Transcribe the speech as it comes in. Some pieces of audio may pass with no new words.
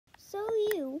So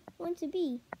you want to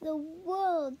be the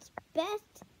world's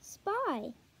best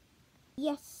spy?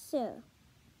 Yes, sir.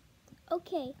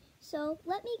 Okay, so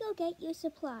let me go get your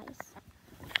supplies.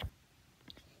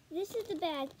 This is the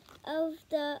bag of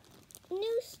the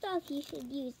new stuff you should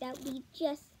use that we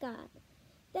just got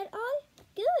that are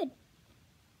good.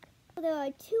 There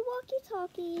are 2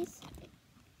 walkie-talkies,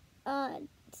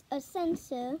 a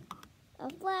sensor, a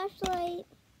flashlight,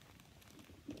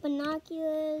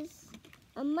 binoculars,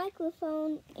 a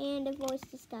microphone, and a voice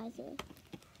disguiser.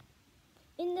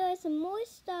 And there is some more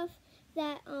stuff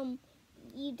that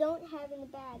you don't have in the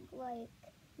bag, like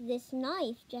this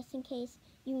knife, just in case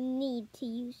you need to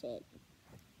use it.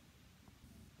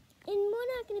 And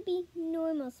we're not going to be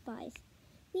normal spies.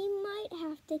 We might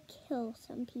have to kill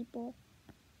some people.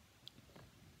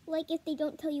 Like if they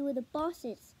don't tell you where the boss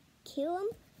is, kill them,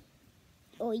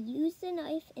 or use the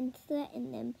knife and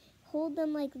threaten them. Hold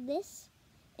them like this,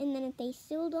 and then if they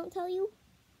still don't tell you,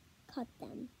 cut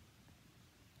them.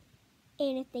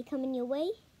 And if they come in your way,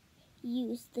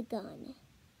 use the gun.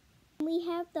 We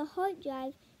have the hard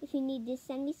drive if you need to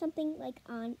send me something like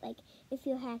if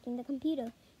you're hacking the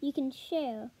computer. You can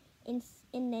share, and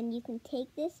then you can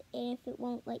take this, and if it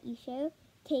won't let you share,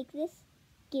 take this,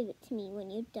 give it to me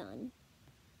when you're done.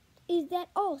 Is that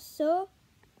all, sir?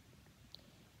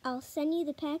 I'll send you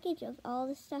the package of all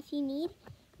the stuff you need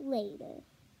later.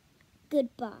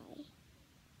 Goodbye.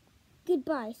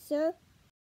 Goodbye, sir.